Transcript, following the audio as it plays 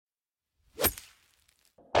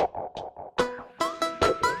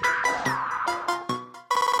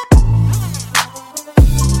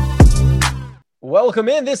Welcome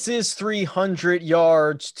in. This is 300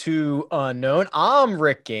 Yards to Unknown. I'm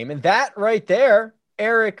Rick Game, and that right there,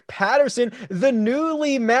 Eric Patterson, the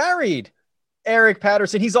newly married Eric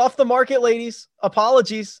Patterson. He's off the market, ladies.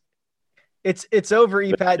 Apologies. It's over,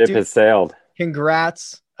 The EPAT. ship Dude, has sailed.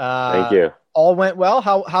 congrats. Thank you. All went well.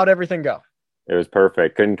 How'd everything go? It was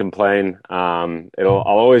perfect. Couldn't complain. I'll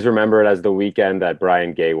always remember it as the weekend that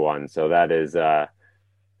Brian Gay won. So that is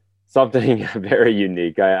something very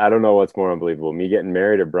unique. I don't know what's more unbelievable, me getting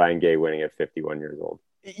married or Brian Gay winning at 51 years old.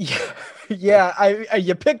 Yeah,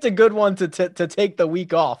 you picked a good one to take the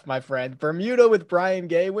week off, my friend. Bermuda with Brian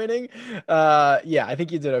Gay winning. Yeah, I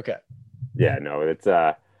think you did okay. Yeah, no,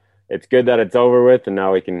 it's good that it's over with, and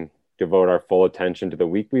now we can devote our full attention to the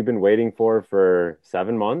week we've been waiting for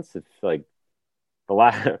 7 months. It's like the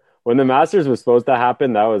last when the Masters was supposed to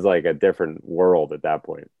happen, that was like a different world at that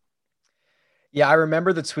point. Yeah, I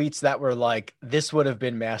remember the tweets that were like, "This would have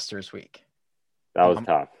been Masters Week," That and was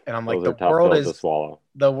tough. I'm like, Those are tough pills to swallow.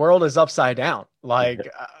 the world is upside down. Like,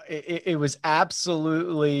 it was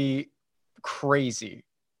absolutely crazy.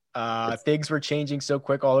 Things were changing so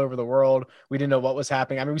quick all over the world. We didn't know what was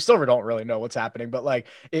happening. I mean, we still don't really know what's happening, but like,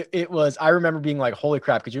 it was. I remember being like, "Holy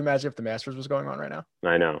crap!" Could you imagine if the Masters was going on right now?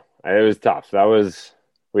 I know. It was tough.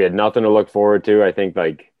 We had nothing to look forward to. I think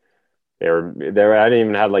like I didn't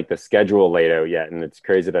even have like the schedule laid out yet. And it's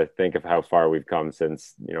crazy to think of how far we've come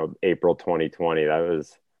since, April 2020.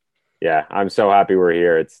 Yeah, I'm so happy we're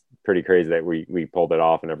here. It's pretty crazy that we pulled it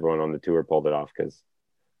off and everyone on the tour pulled it off because,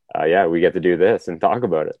 yeah, we get to do this and talk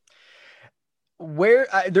about it.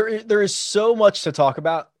 There is so much to talk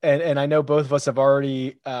about, and I know both of us have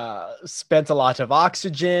already spent a lot of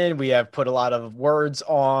oxygen. We have put a lot of words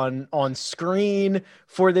on screen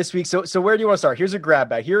for this week. So where do you want to start? Here's a grab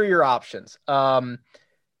bag. Here are your options.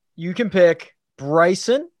 You can pick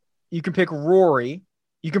Bryson, you can pick Rory,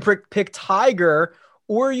 you can pick Tiger,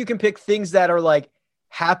 or you can pick things that are like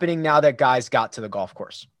happening now that guys got to the golf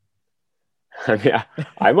course. Yeah,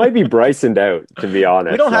 I might be Bryson out, to be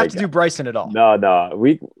honest. We don't have to do Bryson at all. No.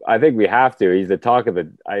 I think we have to. He's the talk of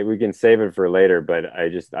we can save it for later, but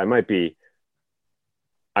I might be.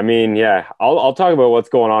 I mean, yeah, I'll talk about what's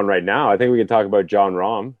going on right now. I think we can talk about Jon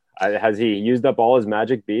Rahm. Has he used up all his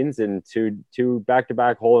magic beans in two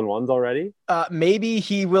back-to-back hole-in-ones already? Maybe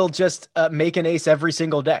he will just make an ace every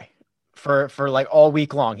single day for like all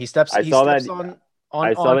week long. He steps on.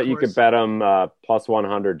 I saw that you could bet him plus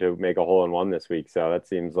 100 to make a hole-in-one this week. So that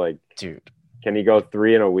seems like, dude, can he go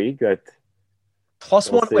 3 in a week? Plus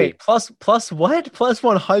one. See. Wait, plus what? Plus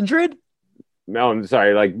 100? No, I'm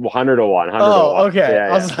sorry, like 100 to 1. Oh, okay. Yeah,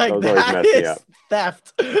 I was like, that is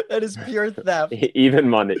theft. That is pure theft. Even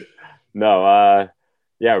money. No,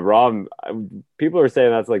 yeah, Rahm. People are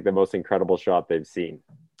saying that's like the most incredible shot they've seen.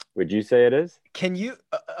 Would you say it is? Can you?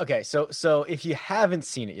 Okay, so if you haven't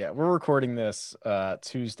seen it yet, we're recording this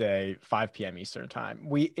Tuesday, 5 p.m. Eastern time.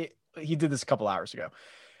 He did this a couple hours ago.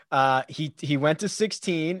 He went to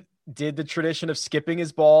 16, did the tradition of skipping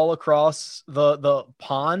his ball across the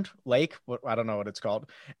pond, lake. I don't know what it's called,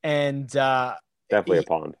 and definitely a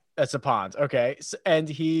pond. That's a pond. Okay, and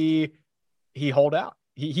he holed out.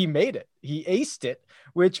 He made it. He aced it.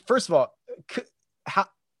 Which, first of all,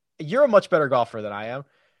 you're a much better golfer than I am.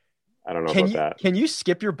 I don't know about that. Can you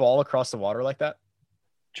skip your ball across the water like that?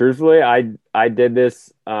 Truthfully, I did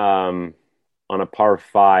this on a par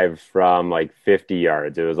 5 from like 50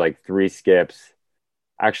 yards. It was like 3 skips.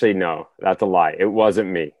 Actually, no, that's a lie. It wasn't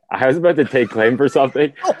me. I was about to take claim for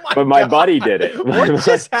something, but my buddy did it. What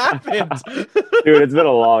just happened? Dude, it's been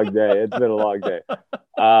a long day.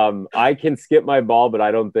 I can skip my ball, but I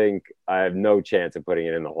don't think I have no chance of putting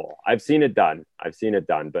it in the hole. I've seen it done,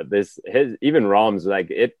 but even Rahm's like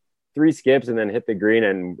it. 3 skips and then hit the green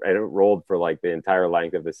and it rolled for like the entire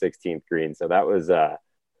length of the 16th green. So that was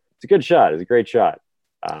it's a good shot. It's a great shot.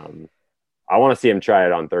 I want to see him try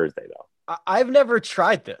it on Thursday though. I've never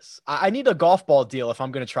tried this. I need a golf ball deal if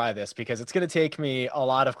I'm going to try this because it's going to take me a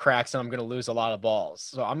lot of cracks and I'm going to lose a lot of balls.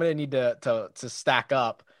 So I'm going to need to stock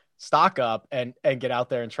up and get out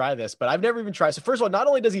there and try this, but I've never even tried. So first of all, not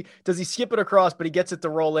only does he skip it across, but he gets it to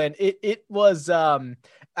roll in. It was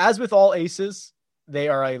as with all aces, they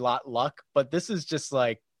are a lot luck, but this is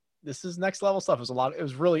next level stuff. It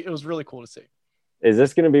was really cool to see. Is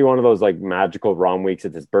this going to be one of those like magical Rahm weeks?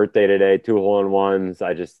 It's his birthday today, 2 hole-in-ones.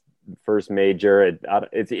 First major.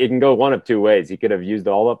 It can go one of two ways. He could have used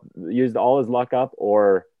all his luck up,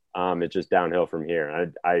 or it's just downhill from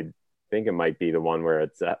here. I think it might be the one where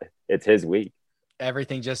it's his week.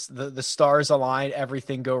 Everything just the stars align,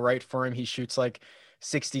 everything go right for him. He shoots like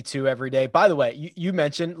 62 every day. By the way, you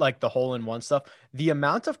mentioned like the hole-in-one stuff. The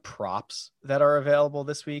amount of props that are available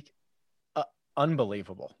this week,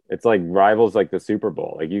 Unbelievable. It's like rivals like the Super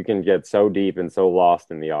Bowl. Like you can get so deep and so lost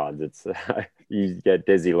in the odds. It's you get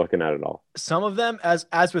dizzy looking at it all. Some of them,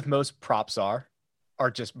 as with most props, are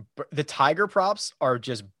just the Tiger props are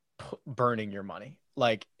just burning your money.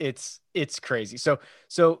 Like it's crazy. So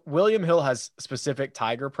William Hill has specific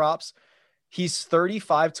Tiger props. He's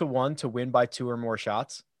 35-1 to win by 2 or more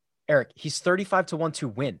shots. Eric, he's 35-1 to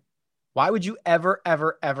win. Why would you ever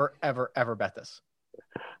bet this?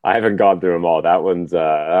 I haven't gone through them all. That one's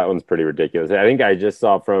pretty ridiculous. I think I just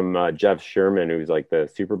saw from Jeff Sherman, who's like the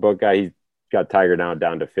Superbook guy. He's got Tiger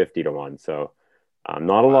down to 50-1. So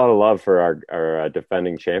not a lot of love for our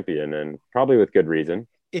defending champion, and probably with good reason.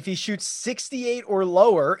 If he shoots 68 or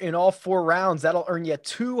lower in all 4 rounds, that'll earn you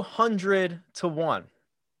 200-1.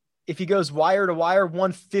 If he goes wire to wire,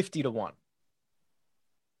 150-1.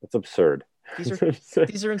 That's absurd.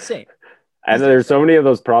 These are insane. And there's so many of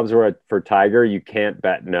those props where for Tiger, you can't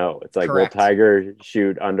bet no. It's like, Correct. Will Tiger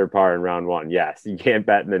shoot under par in round 1? Yes. You can't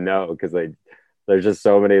bet in the no because there's just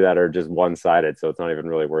so many that are just one-sided, so it's not even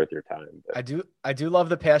really worth your time. But I do love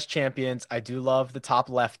the past champions. I do love the top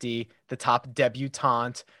lefty, the top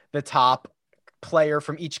debutante, the top player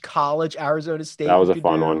from each college. Arizona State, that was a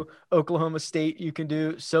fun one. Oklahoma State, you can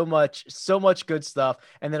do so much good stuff.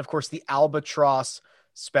 And then of course the Albatross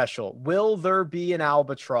special. Will there be an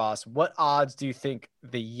Albatross? What odds do you think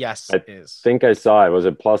the yes is? I think I saw it. Was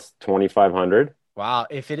it plus 2,500? Wow.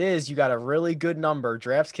 If it is, you got a really good number.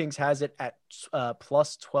 DraftKings has it at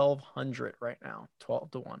plus 1,200 right now,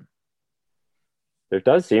 12-1. There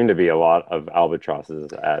does seem to be a lot of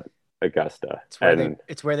albatrosses at Augusta.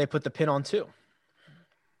 It's where they put the pin on 2.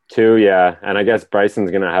 2, yeah. And I guess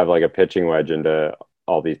Bryson's going to have like a pitching wedge into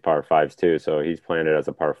all these par 5s too. So he's playing it as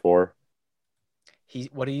a par 4.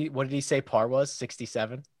 What did he say par was?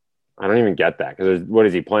 67? I don't even get that because what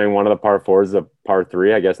is he playing? One of the par 4s is a par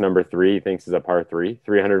 3. I guess number 3 he thinks is a par 3,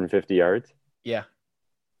 350 yards. Yeah.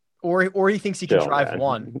 Or he thinks he can drive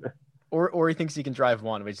one. Or he thinks he can drive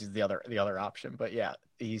one, which is the other option. But yeah,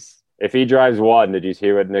 if he drives one, did you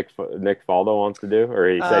hear what Nick Faldo wants to do? Or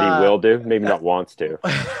he said he will do? Maybe not wants to.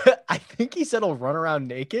 I think he said he'll run around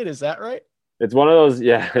naked. Is that right? It's one of those,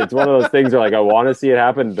 it's one of those things where like I want to see it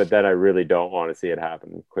happen, but then I really don't want to see it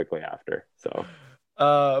happen quickly after. So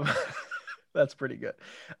that's pretty good.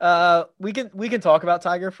 We can talk about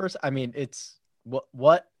Tiger first. I mean, it's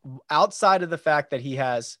what outside of the fact that he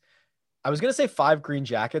has, I was gonna say 5 green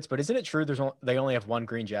jackets, but isn't it true they only have 1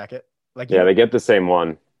 green jacket? Like they get the same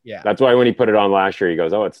one. Yeah, that's why when he put it on last year, he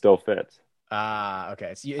goes, "Oh, it still fits."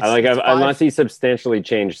 Okay. Unless he substantially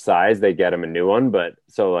changed size, they get him a new one. But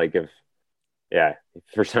so like if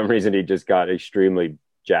for some reason he just got extremely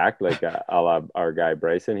jacked, like a la our guy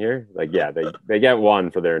Bryson here, like they get one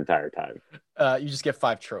for their entire time. You just get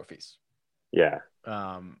 5 trophies. Yeah.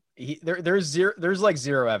 There's like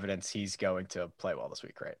zero evidence he's going to play well this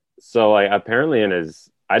week, right? So like apparently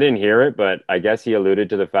I didn't hear it, but I guess he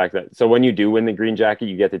alluded to the fact that so when you do win the green jacket,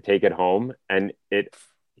 you get to take it home, and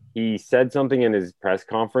he said something in his press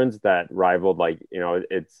conference that rivaled like,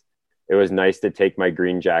 it was nice to take my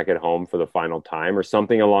green jacket home for the final time or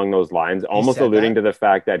something along those lines, almost alluding to the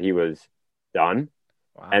fact that he was done.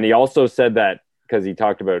 Wow. And he also said that because he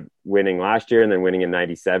talked about winning last year and then winning in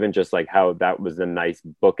 97, just like how that was a nice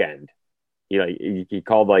bookend. He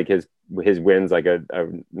called like his wins like a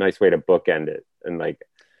nice way to bookend it. And like,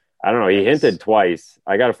 I don't know, he hinted twice.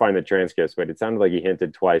 I got to find the transcripts, but it sounded like he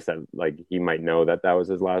hinted twice that like he might know that was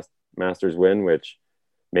his last Masters win, which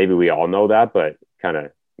maybe we all know that, but kind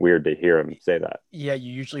of weird to hear him say that. Yeah,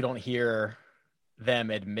 you usually don't hear them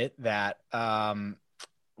admit that.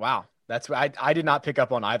 Wow, that's I did not pick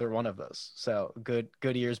up on either one of those. So good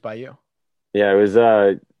ears by you. Yeah, it was.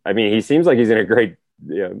 I mean, he seems like he's in a great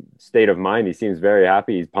state of mind. He seems very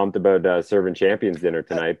happy. He's pumped about serving champions dinner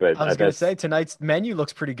tonight. But I was going to say tonight's menu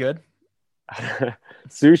looks pretty good.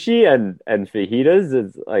 Sushi and fajitas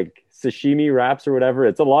is like sashimi wraps or whatever.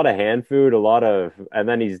 It's a lot of hand food, and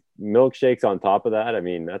then he's milkshakes on top of that. I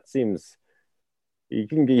mean, that seems you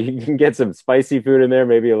can get some spicy food in there,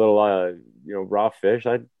 maybe a little raw fish.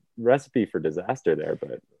 Recipe for disaster there,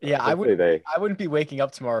 but yeah, I wouldn't be waking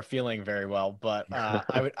up tomorrow feeling very well, but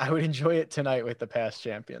I would enjoy it tonight with the past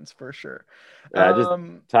champions for sure. Just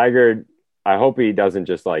Tiger. I hope he doesn't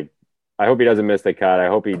miss the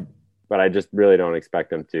cut. But I just really don't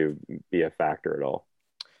expect him to be a factor at all.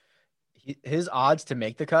 His odds to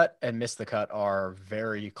make the cut and miss the cut are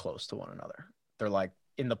very close to one another. They're like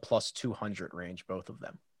in the plus 200 range, both of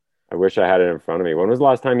them. I wish I had it in front of me. When was the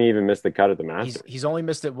last time he even missed the cut at the Masters? He's only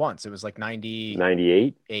missed it once. It was like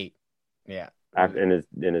 98? 8. Yeah. In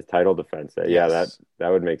his title defense. Yes. Yeah, that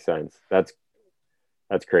would make sense. That's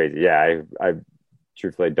crazy. Yeah,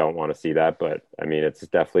 truthfully don't want to see that, but I mean, it's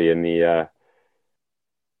definitely in the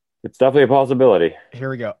it's definitely a possibility. Here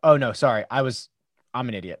we go. Oh no, sorry. I'm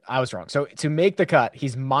an idiot. I was wrong. So to make the cut,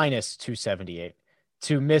 he's minus 278.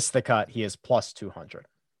 To miss the cut, he is plus 200.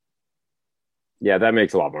 Yeah, that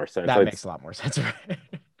makes a lot more sense. That makes It's a lot more sense. Right?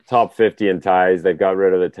 top 50 in ties. They've got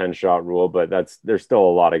rid of the 10 shot rule, but there's still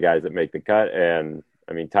a lot of guys that make the cut. And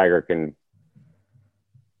I mean, Tiger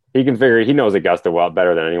he can figure, he knows Augusta well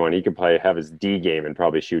better than anyone. He can have his D game and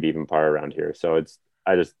probably shoot even par around here. So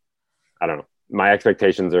I don't know. My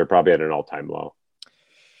expectations are probably at an all time low.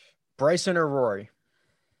 Bryson or Rory?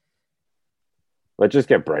 Let's just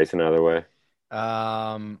get Bryson out of the way.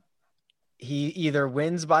 He either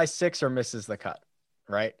wins by 6 or misses the cut,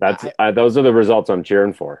 right? Those are the results I'm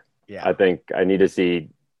cheering for. Yeah. I think I need to see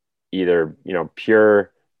either,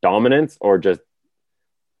 pure dominance or just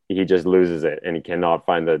he just loses it and he cannot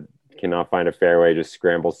find a fairway, just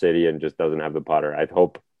scramble city and just doesn't have the putter. I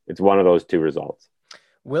hope it's one of those two results.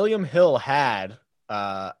 William Hill had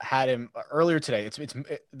him earlier today.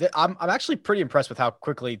 I'm actually pretty impressed with how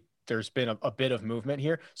quickly there's been a bit of movement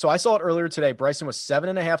here. So I saw it earlier today. Bryson was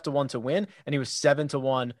 7.5 to 1 to win, and he was 7 to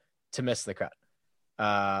 1 to miss the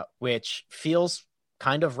cut, which feels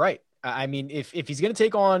kind of right. I mean, if he's going to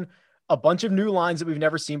take on a bunch of new lines that we've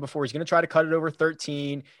never seen before, he's going to try to cut it over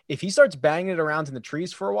 13. If he starts banging it around in the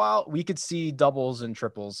trees for a while, we could see doubles and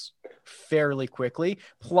triples fairly quickly.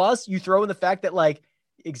 Plus, you throw in the fact that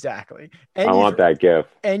exactly. And I want that gif.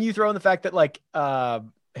 And you throw in the fact that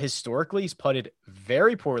historically he's putted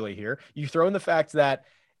very poorly here. You throw in the fact that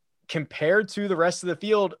compared to the rest of the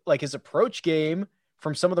field, his approach game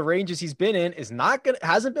from some of the ranges he's been in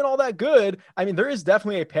hasn't been all that good. I mean, there is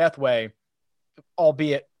definitely a pathway,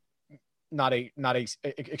 albeit not a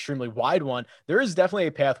extremely wide one. There is definitely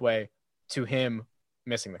a pathway to him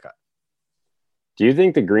missing the cut. Do you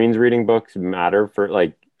think the greens reading books matter for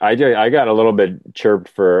I got a little bit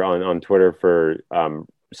chirped on Twitter for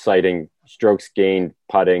citing strokes gained,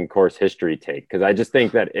 putting, course history take, because I just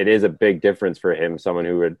think that it is a big difference for him, someone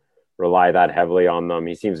who would rely that heavily on them.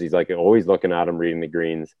 He's always looking at them, reading the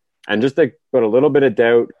greens, and just to put a little bit of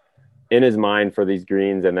doubt in his mind for these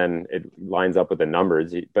greens, and then it lines up with the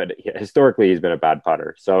numbers. But historically, he's been a bad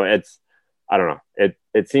putter, so I don't know.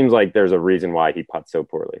 It seems like there's a reason why he putts so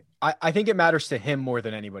poorly. I think it matters to him more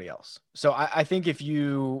than anybody else. So I think if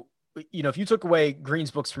you took away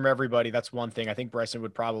greens books from everybody, that's one thing. I think Bryson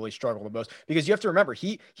would probably struggle the most, because you have to remember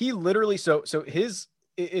he literally, so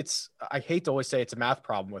I hate to always say it's a math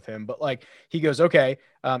problem with him, but he goes, okay,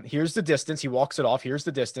 here's the distance. He walks it off. Here's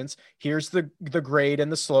the distance. Here's the grade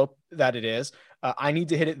and the slope that it is. I need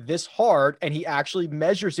to hit it this hard. And he actually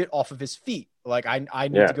measures it off of his feet. I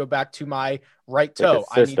need to go back to my right toe.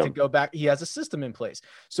 I need to go back. He has a system in place.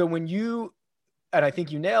 So and I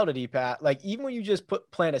think you nailed it, EPAT, even when you just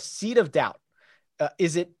plant a seed of doubt,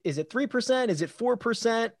 is it 3%? Is it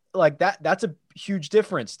 4%? That's a huge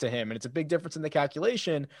difference to him. And it's a big difference in the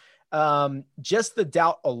calculation. Just the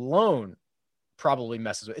doubt alone probably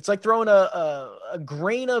messes with it. It's like throwing a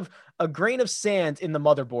grain of sand in the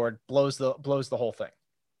motherboard blows the whole thing.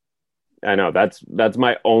 I know that's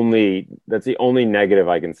the only negative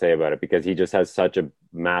I can say about it, because he just has such a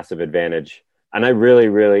massive advantage. And I really,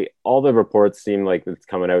 really, all the reports seem like it's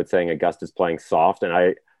coming out saying Augusta's playing soft.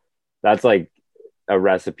 And that's like a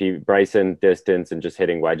recipe. Bryson distance and just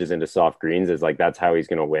hitting wedges into soft greens is that's how he's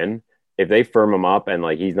going to win. If they firm him up and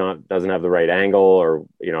doesn't have the right angle, or,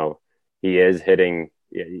 he's hitting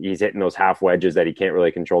those half wedges that he can't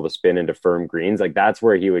really control the spin into firm greens, that's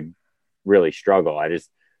where he would really struggle.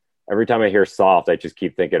 Every time I hear soft, I just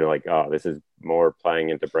keep thinking oh, this is more playing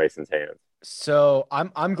into Bryson's hands. So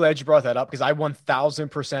I'm glad you brought that up, because I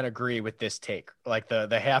 1000% agree with this take.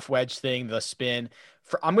 The half wedge thing, the spin.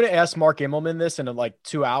 I'm going to ask Mark Immelman this in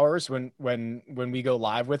 2 hours when we go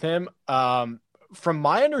live with him. From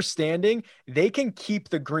my understanding, they can keep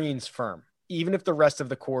the greens firm, even if the rest of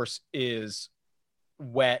the course is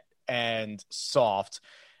wet and soft.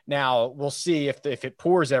 Now we'll see if it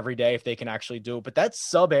pours every day, if they can actually do it. But that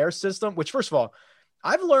sub air system, which first of all,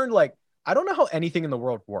 I've learned, I don't know how anything in the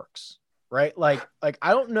world works, right? I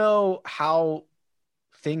don't know how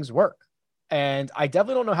things work. And I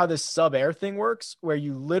definitely don't know how this sub air thing works, where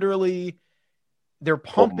you literally, they're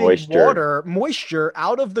pumping moisture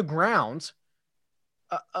out of the ground.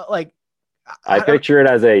 I picture it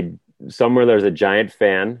as somewhere there's a giant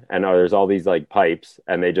fan, and there's all these pipes,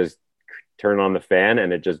 and they just turn on the fan,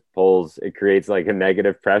 and it just creates a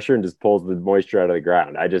negative pressure and just pulls the moisture out of the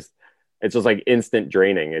ground. It's just instant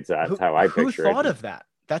draining. That's how I picture it. Who thought of that?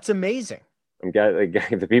 That's amazing. I'm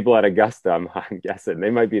guessing the people at Augusta, I'm guessing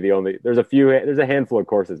they might be the only, there's a handful of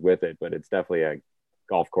courses with it, but it's definitely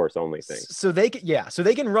golf course only thing. So they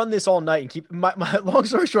can run this all night and keep my long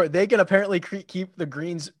story short, they can apparently keep the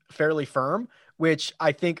greens fairly firm, which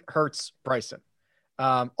I think hurts Bryson.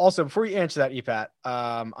 Also, before you answer that, EPAT,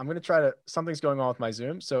 I'm going to try to, something's going on with my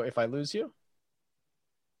Zoom. So if I lose you,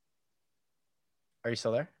 are you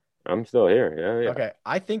still there? I'm still here. Yeah. Okay.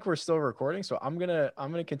 I think we're still recording. So I'm going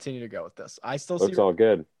to continue to go with this. I still looks all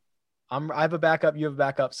good. I have a backup. You have a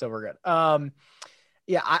backup. So we're good.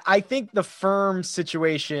 Yeah, I think the firm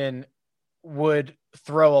situation would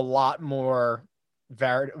throw a lot more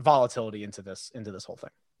volatility into this whole thing.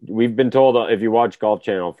 We've been told if you watch Golf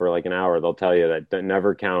Channel for like an hour, they'll tell you that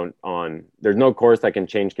never count on, there's no course that can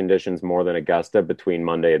change conditions more than Augusta between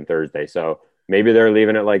Monday and Thursday. So maybe they're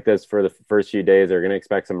leaving it like this for the first few days. They're going to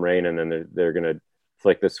expect some rain, and then they're going to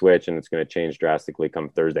flick the switch, and it's going to change drastically come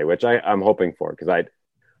Thursday, which I'm hoping for, because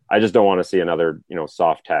I just don't want to see another,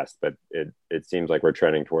 soft test, but it seems like we're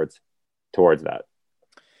trending towards that.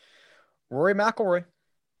 Rory McIlroy.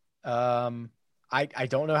 I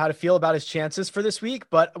don't know how to feel about his chances for this week,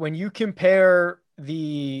 but when you compare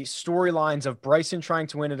the storylines of Bryson trying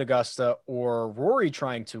to win at Augusta or Rory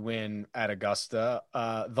trying to win at Augusta,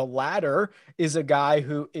 the latter is a guy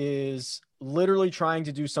who is literally trying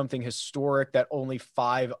to do something historic that only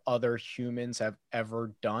 5 other humans have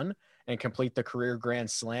ever done and complete the career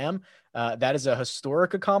Grand Slam. That is a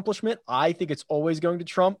historic accomplishment. I think it's always going to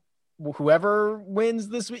trump whoever wins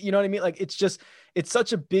this week. You know what I mean? Like, it's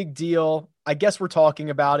such a big deal. I guess we're talking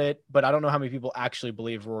about it, but I don't know how many people actually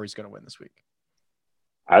believe Rory's going to win this week.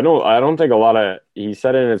 I don't think a lot of, he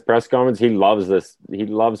said in his press conference, he loves this. He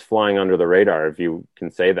loves flying under the radar, if you can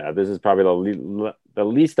say that. This is probably the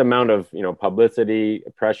least amount of, publicity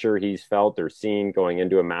pressure he's felt or seen going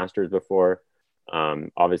into a Masters before.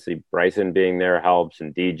 Obviously Bryson being there helps,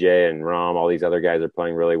 and DJ and Rahm, all these other guys are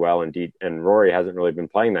playing really well, and Rory hasn't really been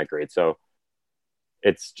playing that great. So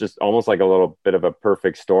it's just almost like a little bit of a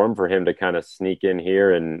perfect storm for him to kind of sneak in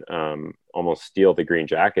here and almost steal the green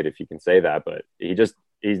jacket, if you can say that. But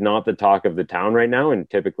he's not the talk of the town right now, and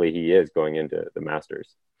typically he is going into the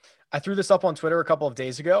Masters. I threw this up on Twitter a couple of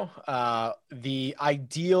days ago. The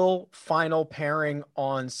ideal final pairing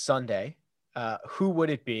on Sunday, who would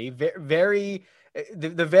it be?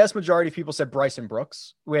 The vast majority of people said Bryson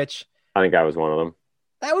Brooks, which I think I was one of them.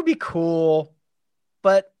 That would be cool,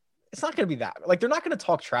 but it's not going to be that. Like, they're not going to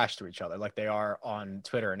talk trash to each other like they are on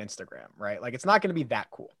Twitter and Instagram, right? Like, it's not going to be that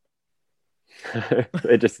cool.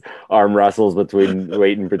 They just arm wrestles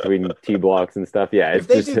waiting between tee blocks and stuff. Yeah, if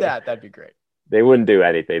they do that, that'd be great. They wouldn't do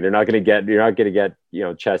anything. You're not going to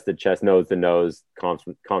get chest to chest, nose to nose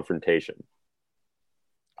confrontation.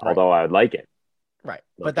 Right. Although I would like it. Right.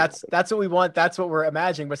 But that's what we want. That's what we're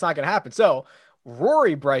imagining, but it's not going to happen. So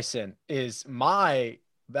Rory Bryson is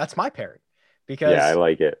that's my pairing, because I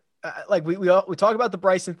like it. Like we talk about the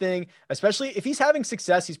Bryson thing, especially if he's having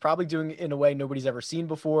success, he's probably doing it in a way nobody's ever seen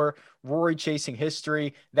before. Rory chasing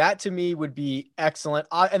history. That to me would be excellent.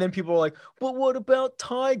 And then people are like, well, what about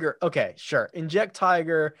Tiger? Okay, sure. Inject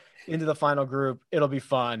Tiger into the final group. It'll be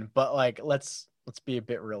fun. But like, let's be a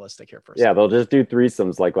bit realistic here for a second. They'll just do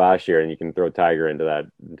threesomes like last year, and you can throw Tiger into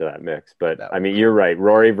that mix. But I mean, you're right.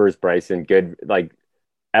 Rory versus Bryson, good. Like,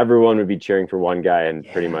 everyone would be cheering for one guy and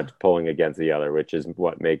pretty much pulling against the other, which is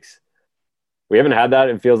what makes, we haven't had that.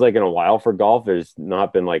 It feels like in a while for golf. There's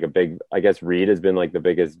not been like a big, I guess Reed has been like the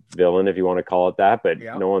biggest villain, if you want to call it that, but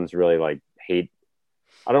no one's really like hate.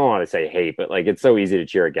 I don't want to say hate, but like, it's so easy to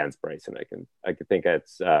cheer against Bryson. I can think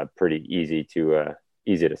it's pretty easy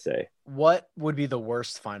to say. What would be the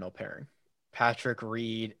worst final pairing? Patrick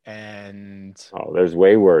Reed and... Oh, there's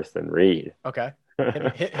way worse than Reed. Okay.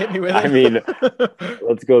 Hit me with it. I mean,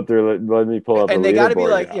 let's go through. Let me pull up. And they got to be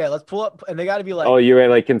like, let's pull up. And they got to be like, oh, you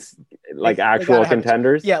like actual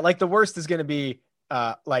contenders? Yeah, like the worst is going to be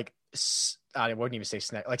like, I wouldn't even say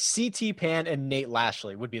Snag. Like CT Pan and Nate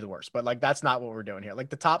Lashley would be the worst, but like that's not what we're doing here. Like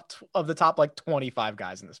the top of the top like 25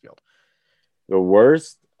 guys in this field. The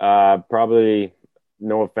worst, probably.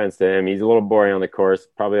 No offense to him, he's a little boring on the course.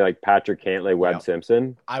 Probably like Patrick Cantlay, Webb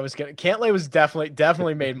Simpson. Cantlay was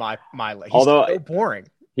definitely made my list. He's Although so boring.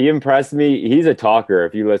 He impressed me. He's a talker.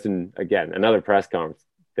 If you listen again, another press conference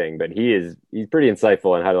thing, but he's pretty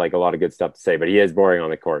insightful and had like a lot of good stuff to say. But he is boring on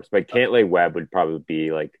the course. But Cantlay Webb would probably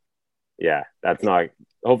be like, that's not.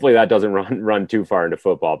 Hopefully that doesn't run too far into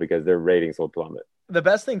football, because their ratings will plummet. The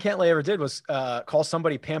best thing Cantlay ever did was call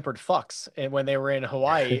somebody pampered fucks, and when they were in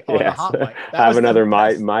Hawaii on the hot mic. Have another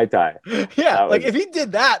Mai Tai. Yeah, like if he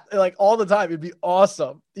did that like all the time, it'd be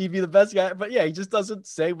awesome. He'd be the best guy. But yeah, he just doesn't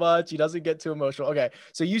say much. He doesn't get too emotional. Okay,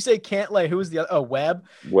 so you say Cantlay. Who was the other? Oh, Webb.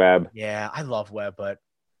 Webb. Yeah, I love Webb, but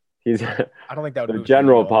He's I don't think that would the move the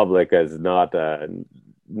general needle. public is not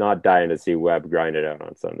dying to see Webb grind it out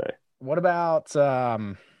on Sunday. What about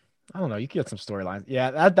I don't know, you could get some storylines.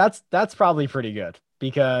 Yeah, that's probably pretty good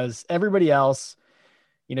because everybody else,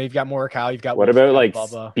 you've got Morikawa, you've got What about Wolfman, like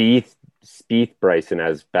Bubba. Spieth Bryson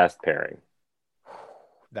as best pairing?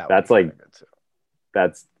 That would be That's kind like of good too.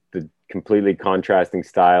 that's the completely contrasting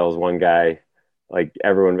styles. One guy, like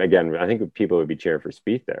everyone, again, I think people would be cheering for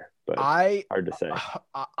Spieth there, but I hard to say.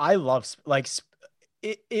 I love like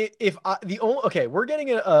if I, the only okay, we're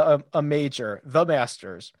getting a major, the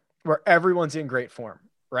Masters, where everyone's in great form,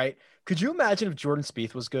 right? Could you imagine if Jordan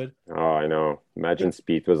Spieth was good? Oh, I know. Imagine The,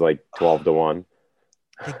 Spieth was like 12-1.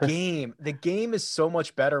 the game is so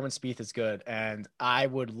much better when Spieth is good, and I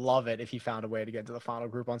would love it if he found a way to get to the final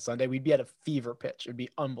group on Sunday. We'd be at a fever pitch. It'd be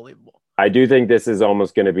unbelievable. I do think this is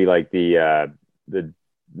almost going to be like the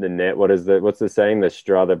net. What's the saying? The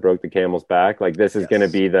straw that broke the camel's back. Like this is going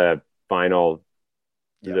to Yes. be final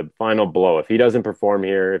Yep. the final blow. If he doesn't perform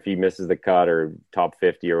here, if he misses the cut or top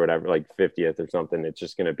 50 or whatever, like 50th or something, it's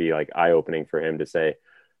just going to be like eye opening for him to say,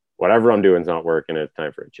 whatever I'm doing is not working. It's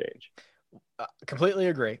time for a change. Completely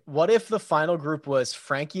agree. What if the final group was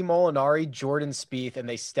Frankie Molinari, Jordan Spieth, and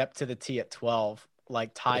they stepped to the tee at 12,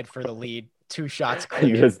 like tied for the lead, 2 shots And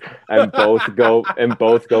clear? just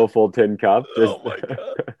both go full tin cup. Just Oh my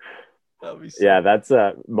god, that would be so. yeah, that's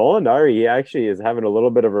Molinari. He actually is having a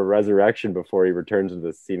little bit of a resurrection before he returns to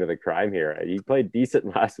the scene of the crime here. He played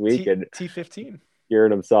decent last week and T15.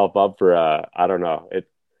 gearing himself up for I don't know,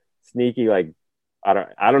 it's sneaky like I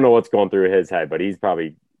don't know what's going through his head, but he's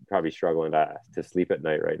probably struggling to sleep at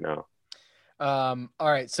night right now. All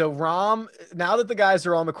right. So Rom, now that the guys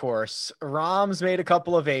are on the course, Rom's made a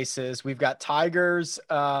couple of aces. We've got Tigers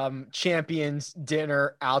champions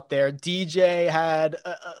dinner out there. DJ had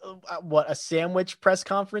a sandwich press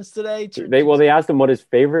conference today. They asked him what his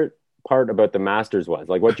favorite part about the Masters was.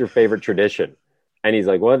 Like, what's your favorite tradition? And he's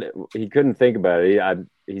like, what? He couldn't think about it.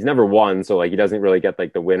 He's never won, so like he doesn't really get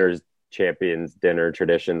like the winners champions dinner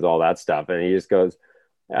traditions, all that stuff. And he just goes,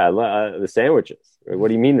 the sandwiches. What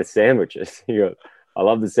do you mean the sandwiches? He goes, I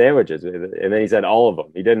love the sandwiches. And then he said all of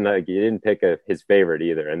them. He didn't pick his favorite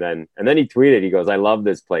either. And then he tweeted, he goes, I love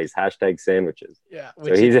this place. #sandwiches. Yeah.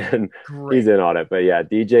 So he's in on it. But yeah,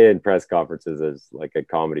 DJ and press conferences is like a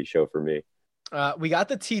comedy show for me. We got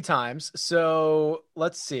the tee times. So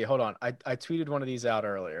let's see. Hold on. I tweeted one of these out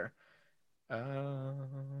earlier.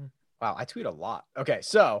 Wow, I tweet a lot. Okay,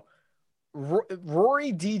 so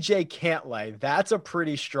Rory, DJ, Cantlay. That's a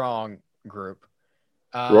pretty strong group.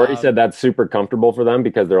 Rory said that's super comfortable for them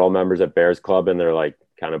because they're all members at Bears Club and they're like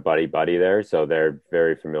kind of buddy there. So they're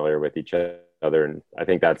very familiar with each other. And I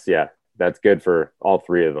think that's good for all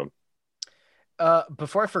three of them.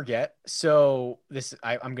 Before I forget, so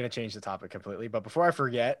I'm going to change the topic completely, but before I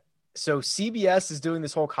forget, so CBS is doing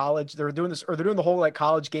this whole college. They're doing the whole like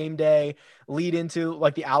college game day lead into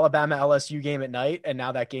like the Alabama LSU game at night. And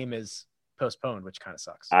now that game is postponed, which kind of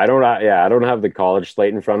sucks. I don't have the college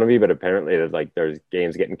slate in front of me, but apparently there's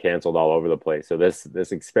games getting canceled all over the place. So this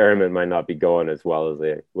experiment might not be going as well as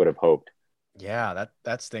they would have hoped. Yeah,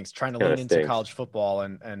 that stinks. Trying to lean into college football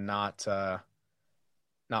and not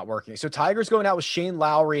working. So Tigers going out with Shane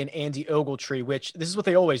Lowry and Andy Ogletree, which this is what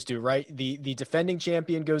they always do, right? The defending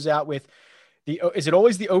champion goes out with is it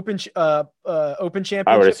always the open championship?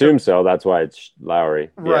 I would assume so. That's why it's Lowry.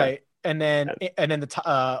 Right. Yeah. And then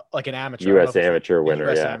the like an amateur U.S. amateur winner.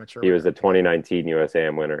 US yeah, amateur he was the 2019 U.S.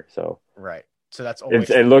 Am winner. So right. So that's always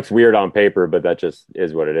it looks weird on paper, but that just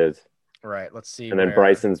is what it is. Right. Let's see. And then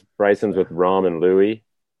Bryson's with Rahm and Louis.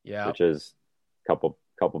 Yeah. Which is a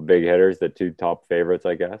couple big hitters, the two top favorites,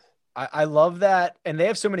 I guess. I love that, and they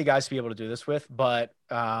have so many guys to be able to do this with, but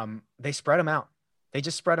they spread them out. They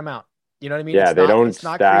just spread them out. You know what I mean? Yeah, they don't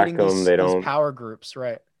stack them. They don't these power groups,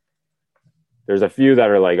 right? There's a few that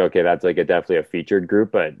are like, okay, that's like definitely a featured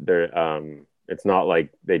group, but they're it's not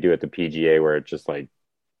like they do at the PGA where it's just like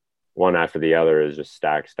one after the other is just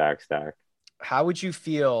stack. How would you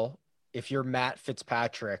feel if you're Matt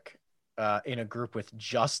Fitzpatrick in a group with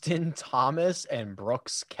Justin Thomas and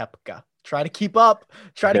Brooks Koepka? Try to keep up,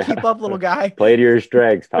 little guy. Play to your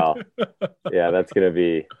strengths, pal. Yeah, that's gonna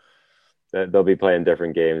be. They'll be playing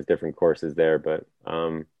different games, different courses there, but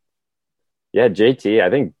yeah, JT. I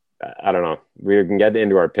think I don't know. We can get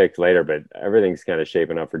into our picks later, but everything's kind of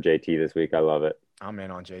shaping up for JT this week. I love it. I'm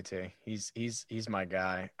in on JT. He's my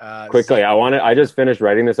guy. Quickly, I just finished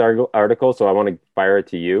writing this article, so I want to fire it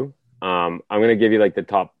to you. I'm going to give you like the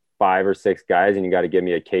top 5 or 6 guys, and you got to give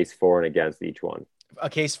me a case for and against each one.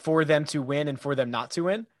 A case for them to win and for them not to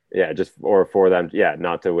win? Yeah, or for them,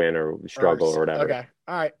 not to win or struggle or whatever. Okay.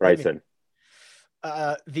 All right. Bryson.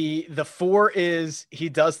 The 4 is he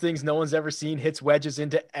does things no one's ever seen, hits wedges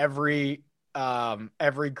into every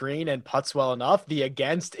green and putts well enough. The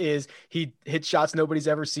against is he hits shots nobody's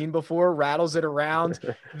ever seen before, rattles it around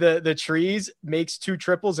the trees, makes 2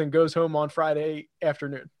 triples, and goes home on Friday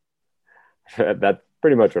afternoon. That's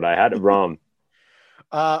pretty much what I had. Rahm.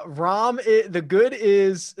 The good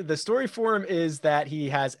is the story for him is that he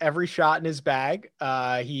has every shot in his bag.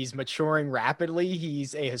 He's maturing rapidly.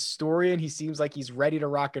 He's a historian. He seems like he's ready to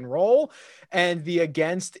rock and roll. And the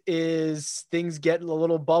against is things get a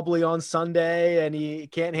little bubbly on Sunday and he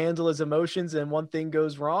can't handle his emotions. And one thing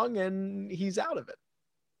goes wrong and he's out of it.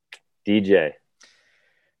 DJ.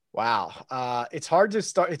 Wow. It's hard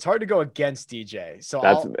to go against DJ.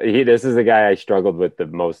 So this is the guy I struggled with the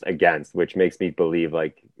most against, which makes me believe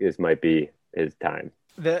like this might be his time.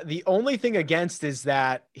 The only thing against is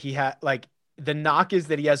that he had like the knock is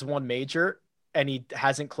that he has one major and he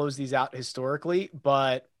hasn't closed these out historically,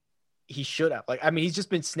 but he should have. Like, I mean, he's just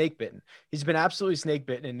been snake bitten. He's been absolutely snake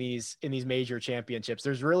bitten in these major championships.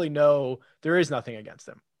 There is nothing against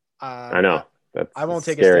him. I know. I won't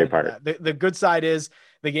take scary a stand part. that. The good side is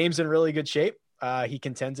the game's in really good shape. He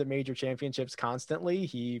contends at major championships constantly.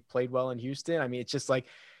 He played well in Houston. I mean, it's just like,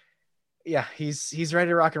 yeah, he's ready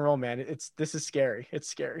to rock and roll, man. This is scary. It's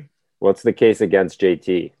scary. What's the case against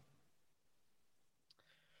JT?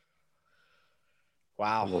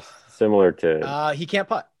 Wow. Almost similar to he can't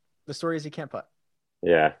putt. The story is he can't putt.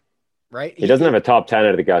 Yeah. Right. He doesn't have a top 10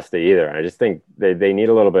 at Augusta either. I just think they need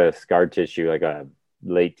a little bit of scar tissue, like a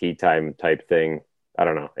late tee time type thing. I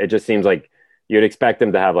don't know. It just seems like you'd expect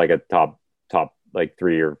him to have like a top like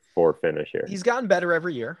 3 or 4 finish here. He's gotten better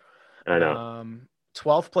every year. I know.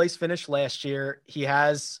 12th place finish last year. He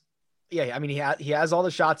has all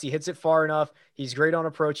the shots. He hits it far enough. He's great on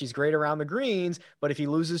approach. He's great around the greens. But if he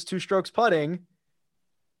loses 2 strokes putting,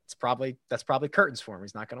 that's probably curtains for him.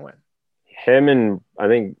 He's not going to win. Him and I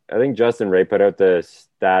think Justin Ray put out the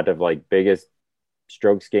stat of like biggest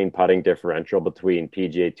strokes gained putting differential between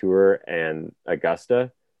PGA Tour and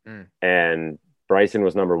Augusta. And Bryson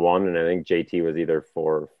was number 1, and I think JT was either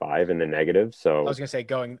 4 or 5 in the negative. So I was gonna say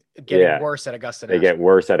getting worse at Augusta. They get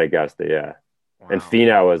worse at Augusta, yeah. Wow. And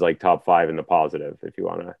Finau was like top 5 in the positive, if you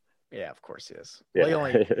want to. Yeah, of course he is. Yeah.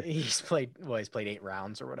 Well, he's played 8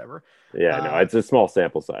 rounds or whatever. Yeah, no, it's a small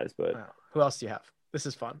sample size, but who else do you have? This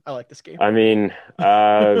is fun. I like this game. I mean,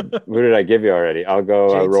 who did I give you already? I'll go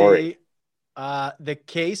JT, Rory. The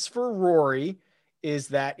case for Rory is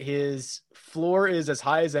that his floor is as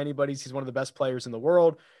high as anybody's. He's one of the best players in the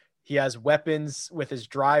world. He has weapons with his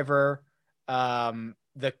driver.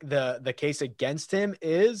 The case against him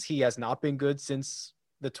is he has not been good since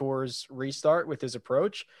the tour's restart with his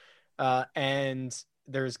approach. And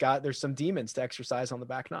there's some demons to exercise on the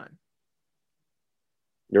back 9.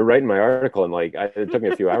 You're writing my article, and like it took me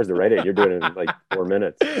a few hours to write it. You're doing it in like 4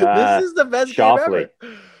 minutes. This is the best game ever.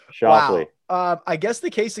 Schauffele. Wow. I guess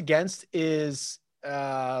the case against is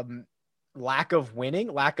lack of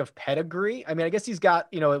winning, lack of pedigree. I mean, I guess he's got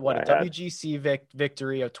a WGC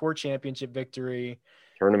victory, a tour championship victory,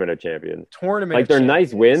 tournament of champions. Like they're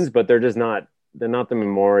nice wins, but they're just not. They're not the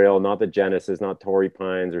Memorial, not the Genesis, not Torrey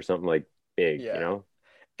Pines or something like big. Yeah.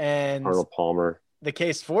 And Arnold Palmer. The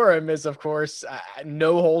case for him is, of course,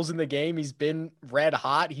 no holes in the game. He's been red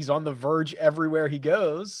hot. He's on the verge everywhere he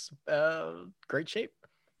goes. Great shape.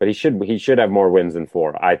 But he should have more wins than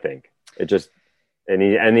 4, I think. It just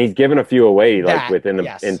and he's given a few away in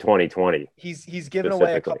 2020. He's given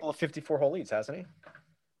away a couple of 54-hole leads, hasn't he?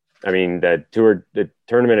 I mean, the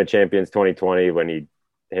Tournament of Champions 2020 when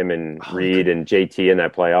him and Reed and JT in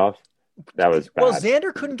that playoff. That was bad. Well,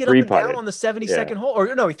 Xander couldn't get up and down on the 72nd hole.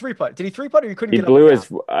 Or no, he 3-putt. Did he 3-putt or he couldn't get up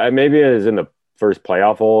and down? Maybe it was in the first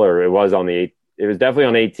playoff hole, or it was on it was definitely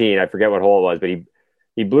on 18. I forget what hole it was, but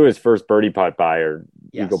he blew his first birdie putt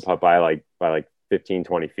eagle putt by like 15,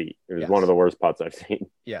 20 feet. It was one of the worst putts I've seen.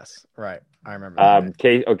 Yes, right. I remember.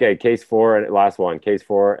 Case 4 and last one. Case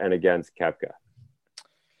 4 and against Koepka.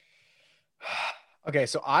 Okay,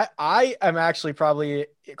 so I am actually probably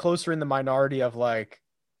closer in the minority of like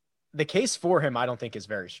the case for him. I don't think is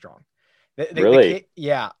very strong. Really?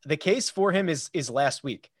 The case for him is last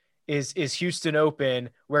week is Houston Open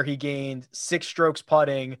where he gained 6 strokes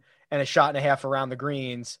putting and a shot and a half around the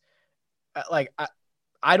greens.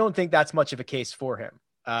 I don't think that's much of a case for him.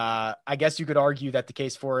 I guess you could argue that the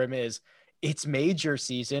case for him is it's major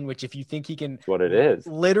season, which if you think he can, that's what it is,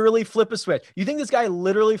 literally flip a switch. You think this guy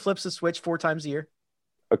literally flips a switch 4 times a year?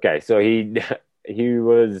 Okay, so he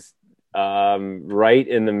was right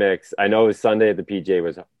in the mix. I know his Sunday at the PGA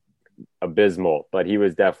was abysmal, but he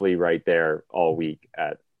was definitely right there all week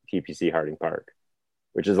at TPC Harding Park,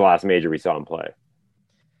 which is the last major we saw him play.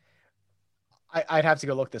 I'd have to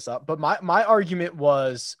go look this up. But my argument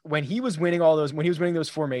was when he was winning those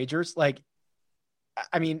four majors, like,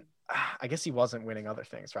 I mean, I guess he wasn't winning other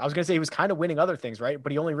things. Right? I was going to say he was kind of winning other things, right?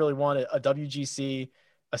 But he only really won a WGC,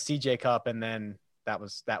 a CJ Cup, and then that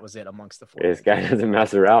was it amongst the four. This guy doesn't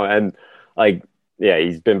mess around. And like, yeah,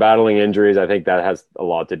 he's been battling injuries. I think that has a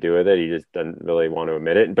lot to do with it. He just doesn't really want to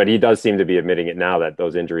admit it. But he does seem to be admitting it now that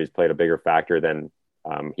those injuries played a bigger factor than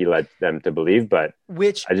he led them to believe. But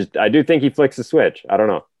I do think he flicks the switch. I don't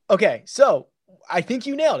know. Okay, so I think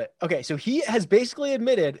you nailed it. Okay, so he has basically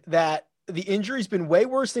admitted that the injury's been way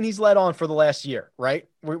worse than he's led on for the last year, right?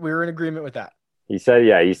 We're in agreement with that. He said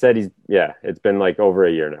it's been like over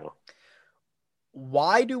a year now.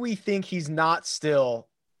 Why do we think he's not still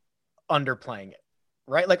underplaying it?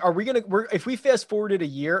 Right? Like, if we fast forwarded a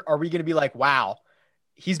year, are we going to be like, wow,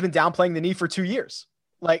 he's been downplaying the knee for 2 years?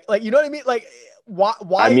 Like, you know what I mean? Like, why?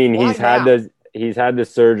 I mean, he's had the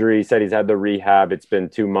surgery. He said he's had the rehab. It's been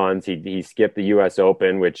 2 months. He skipped the U.S.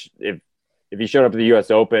 Open, which if he showed up at the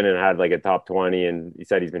U.S. Open and had like a top 20 and he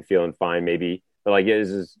said he's been feeling fine, maybe, but like, this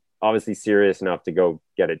is obviously serious enough to go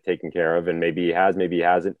get it taken care of. And maybe he has, maybe he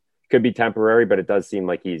hasn't. Could be temporary, but it does seem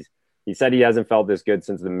like he said he hasn't felt this good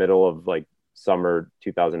since the middle of like summer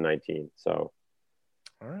 2019. So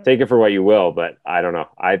take it for what you will, but I don't know.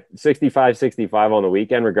 65 on the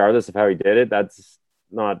weekend, regardless of how he did it. That's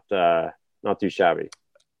not too shabby.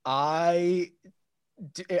 I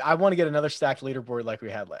want to get another stacked leaderboard like we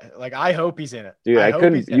had. Like, I hope he's in it.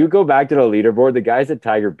 Dude, you go back to the leaderboard. The guys that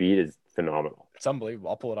Tiger beat is phenomenal. It's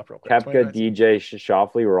unbelievable. I'll pull it up real quick. Koepka, DJ,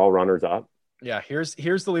 Schauffele were all runners up. Yeah, here's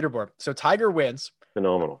the leaderboard. So Tiger wins.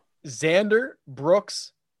 Phenomenal. Xander,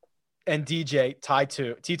 Brooks, and DJ tie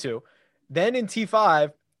T2. Then in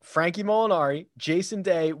T5, Frankie Molinari, Jason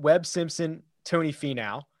Day, Webb Simpson, Tony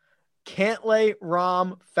Finau, Cantlay,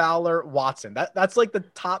 Rahm, Fowler, Watson. That's like the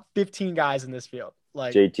top 15 guys in this field.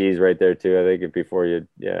 Like, JT's right there too. I think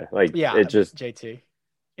it's just JT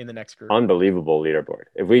in the next group. Unbelievable leaderboard.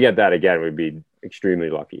 If we get that again, we'd be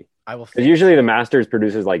extremely lucky. I will. Because usually the Masters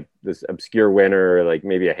produces like this obscure winner, or like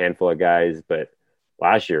maybe a handful of guys, but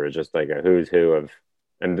last year was just like a who's who of,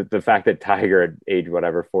 and the fact that Tiger at age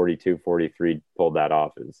 42, 43 pulled that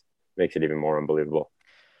off makes it even more unbelievable.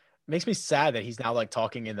 Makes me sad that he's now like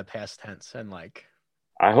talking in the past tense and like.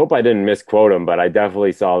 I hope I didn't misquote him, but I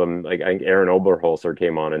definitely saw them. Like, I think Aaron Oberholzer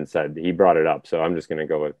came on and said he brought it up, so I'm just going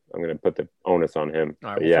to I'm going to put the onus on him.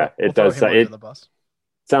 All right, it does. It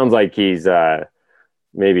sounds like he's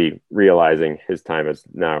maybe realizing his time has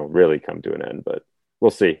now really come to an end, but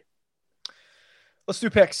we'll see. Let's do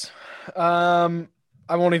picks. I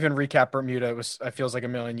won't even recap Bermuda. It feels like a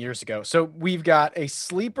million years ago. So we've got a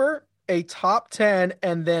sleeper, a top 10,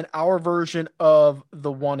 and then our version of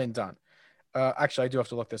the one and done. Actually, I do have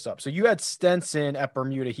to look this up. So you had Stenson at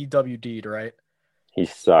Bermuda. He WD'd, right? He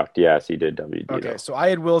sucked. Yes, he did WD. Okay, though. So I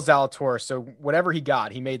had Will Zalatoris. So whatever he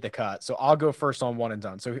got, he made the cut. So I'll go first on one and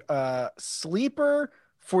done. So sleeper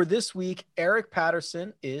for this week, Eric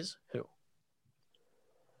Patterson is who?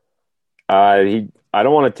 I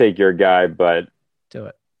don't want to take your guy, but do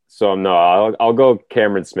it. So no, I'll go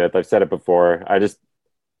Cameron Smith. I've said it before.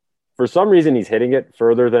 For some reason, he's hitting it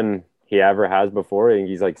further than he ever has before. I think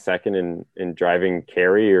he's like second in driving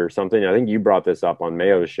carry or something. I think you brought this up on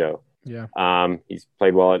Mayo's show. Yeah. He's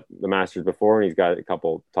played well at the Masters before, and he's got a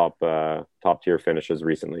couple top tier finishes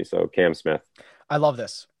recently. So Cam Smith. I love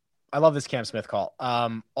this Cam Smith call.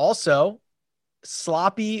 Also,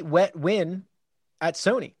 sloppy wet win at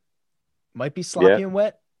Sony. Might be sloppy and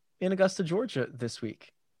wet in Augusta, Georgia this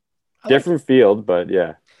week. Different field, but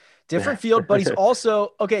yeah. Different field, but he's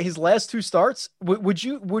also okay. His last two starts, would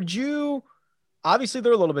you? Obviously,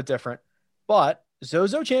 they're a little bit different, but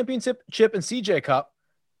Zozo Championship and CJ Cup,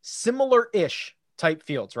 similar-ish type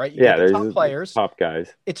fields, right? You get the top players, top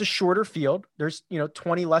guys. It's a shorter field. There's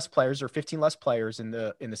 20 less players or 15 less players in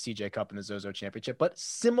the CJ Cup and the Zozo Championship, but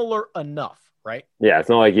similar enough, right? Yeah, it's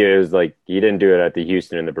not like it was like he didn't do it at the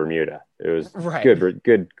Houston and the Bermuda. It was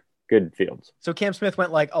good fields. So Cam Smith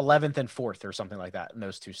went like 11th and 4th or something like that in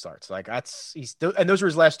those two starts. Like and those were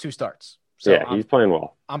his last two starts. So yeah, he's playing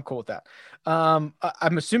well. I'm cool with that. I'm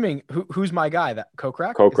assuming who's my guy? That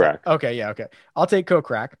Kokrak? Kokrak. Okay, yeah, okay. I'll take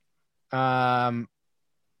Kokrak. I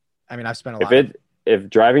mean, I've spent a lot. If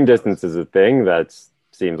driving distance is a thing, that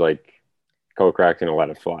seems like Kokrak's gonna let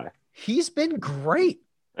it fly. He's been great.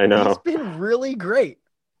 I know. He's been really great.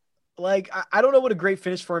 Like, I don't know what a great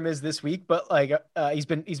finish for him is this week, but like he's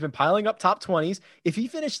been piling up top 20s. If he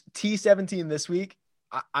finished T17 this week,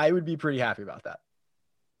 I would be pretty happy about that.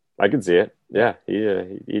 I can see it. Yeah,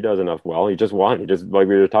 he does enough well. He just won. He just, like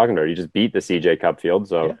we were talking about, he just beat the CJ Cup field.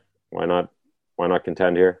 So why not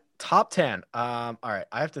contend here? Top 10. All right.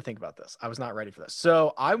 I have to think about this. I was not ready for this.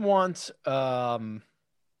 So I want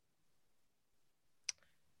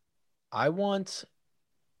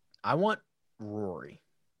Rory.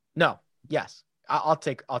 No, yes. I'll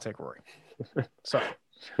take Rory. Sorry.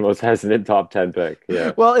 Most hesitant top 10 pick.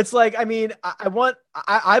 Yeah. Well, it's like, I mean,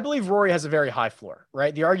 I believe Rory has a very high floor,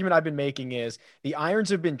 right? The argument I've been making is the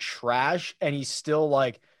irons have been trash and he's still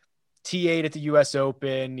like T8 at the US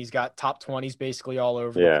Open. He's got top 20s basically all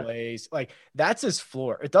over the place. Like that's his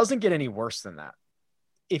floor. It doesn't get any worse than that.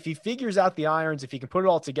 If he figures out the irons, if he can put it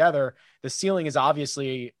all together, the ceiling is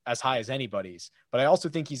obviously as high as anybody's. But I also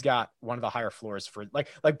think he's got one of the higher floors for like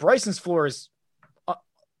Bryson's floor is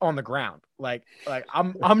on the ground. Like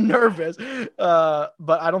I'm nervous, but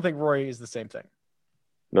I don't think Rory is the same thing.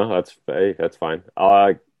 No, that's fine.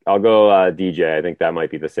 I'll go DJ. I think that might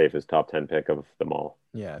be the safest top 10 pick of them all.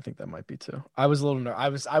 Yeah, I think that might be too. I was a little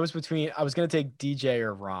nervous. I was between. I was going to take DJ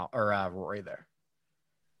or Rory there.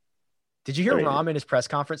 Did you hear Rahm in his press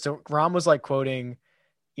conference? So Rahm was like quoting,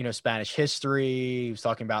 Spanish history. He was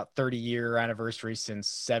talking about 30-year anniversary since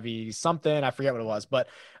Sevi something. I forget what it was, but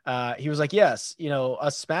he was like, yes,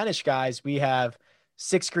 us Spanish guys, we have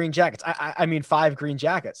 6 green jackets. I mean, 5 green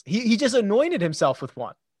jackets. He just anointed himself with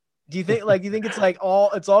one. Do you think it's like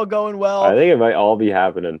it's all going well? I think it might all be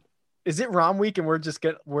happening. Is it Rahm week and we're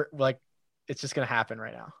like, it's just going to happen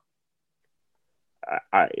right now?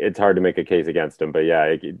 It's hard to make a case against him, but yeah,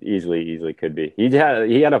 it easily could be. He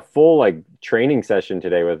had a full like training session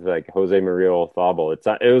today with like Jose Maria Olazabal.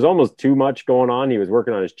 It was almost too much going on. He was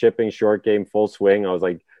working on his chipping, short game, full swing. I was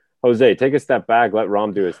like, Jose, take a step back, let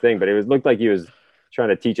Rahm do his thing. But it looked like he was trying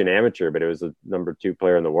to teach an amateur, but it was the number 2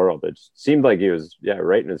 player in the world. It just seemed like he was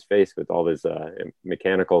right in his face with all this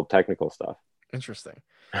mechanical, technical stuff. Interesting.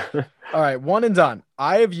 All right, one and done.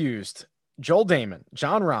 I have used Joel Damon,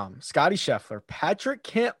 Jon Rahm, Scotty Scheffler, Patrick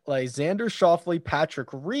Cantlay, Xander Schauffele, Patrick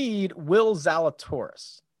Reed, Will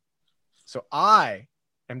Zalatoris. So I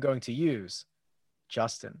am going to use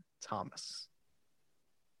Justin Thomas.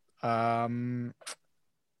 And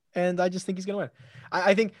I just think he's going to win.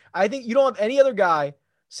 I think you don't have any other guy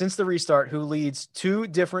since the restart who leads 2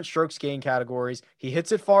 different strokes gain categories. He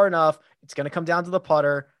hits it far enough. It's going to come down to the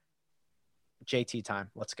putter. JT time.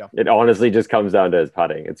 Let's go. It honestly just comes down to his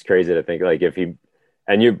putting. It's crazy to think like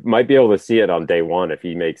and you might be able to see it on day one if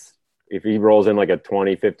he rolls in like a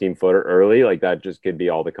 20, 15 footer early, like that just could be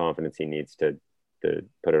all the confidence he needs to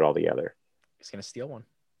put it all together. He's going to steal one.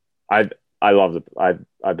 I love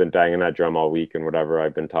I've been banging that drum all week and whatever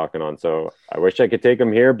I've been talking on. So I wish I could take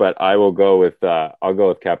him here, but I will go with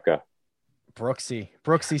Koepka.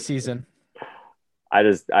 Brooksy season. I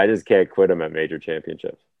just can't quit him at major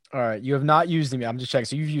championships. All right, you have not used him. I'm just checking.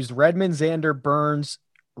 So you've used Redmond, Xander, Burns,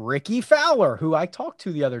 Ricky Fowler, who I talked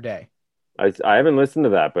to the other day. I haven't listened to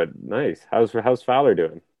that, but nice. How's Fowler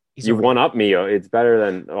doing? You one up me. It's better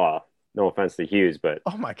than. Well, no offense to Hughes, but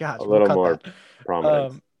oh my gosh, a little more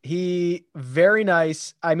prominent. He very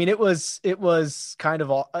nice. I mean, it was kind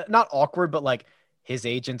of not awkward, but like his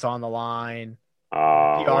agent's on the line,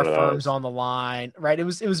 PR firms on the line, right? It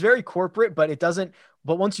was very corporate, but it doesn't.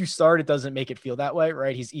 But once you start, it doesn't make it feel that way,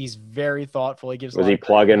 right? He's very thoughtful. He gives. Was he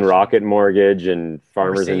plugging Rocket Mortgage and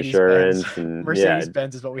Farmers Insurance and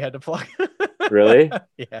Mercedes-Benz is what we had to plug. Really?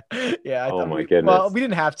 Yeah. Oh my goodness. Well, we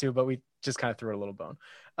didn't have to, but we just kind of threw it a little bone.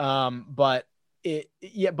 But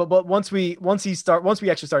once we actually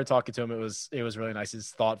started talking to him, it was really nice. He's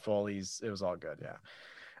thoughtful. It was all good. Yeah.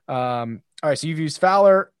 All right. So you've used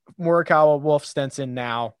Fowler, Morikawa, Wolf, Stenson,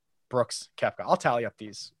 now Brooks, Koepka. I'll tally up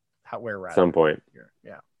these. Where we're at some point here.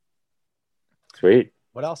 Yeah. Sweet.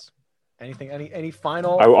 What else? Anything? Any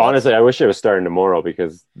final? Honestly, I wish it was starting tomorrow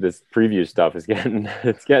because this preview stuff is getting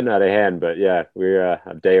out of hand. But yeah, we're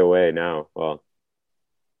a day away now. Well,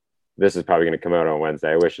 this is probably going to come out on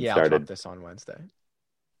Wednesday. I wish it started. I'll drop this on Wednesday.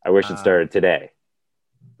 I wish it started today.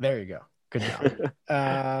 There you go. Good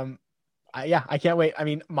job. I can't wait. I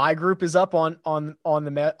mean, my group is up on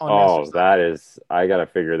the Met. That is, I got to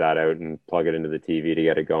figure that out and plug it into the TV to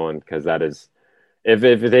get it going. Because that is, if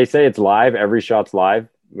they say it's live, every shot's live,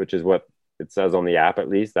 which is what it says on the app, at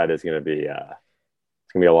least, that is going to be, it's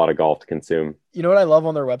going to be a lot of golf to consume. You know what I love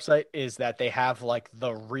on their website is that they have like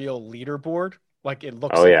the real leaderboard. Like it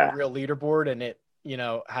looks like a real leaderboard and it,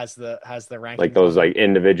 has the ranking. Like those like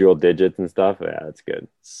individual digits and stuff. Yeah, that's good.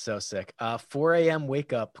 So sick. 4 a.m.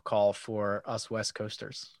 wake up call for us West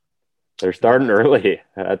Coasters. They're starting early.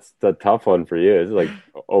 That's the tough one for you. It's like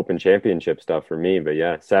open championship stuff for me. But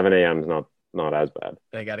yeah, 7 a.m. is not as bad.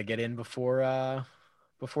 They got to get in before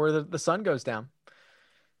the sun goes down.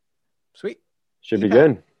 Sweet. Should be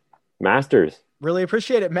good. Masters. Really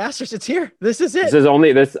appreciate it. Masters, it's here. This is it. This is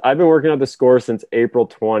only this. I've been working on the score since April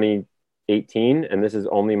 2018, and this is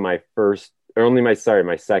only my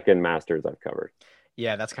my second Masters I've covered.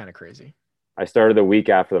 Yeah, that's kind of crazy. I started the week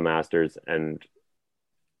after the Masters, and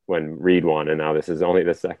when Reed won, and now this is only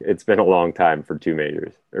the second. It's been a long time for two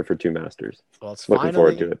majors or for two Masters. Well, it's looking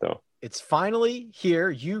forward to it though. It's finally here.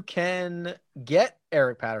 You can get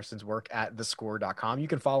Eric Patterson's work at thescore.com. You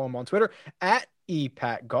can follow him on Twitter at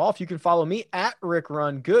 @EPatGolf. You can follow me at Rick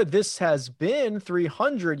Run Good. This has been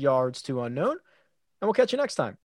 300 Yards to Unknown, and we'll catch you next time.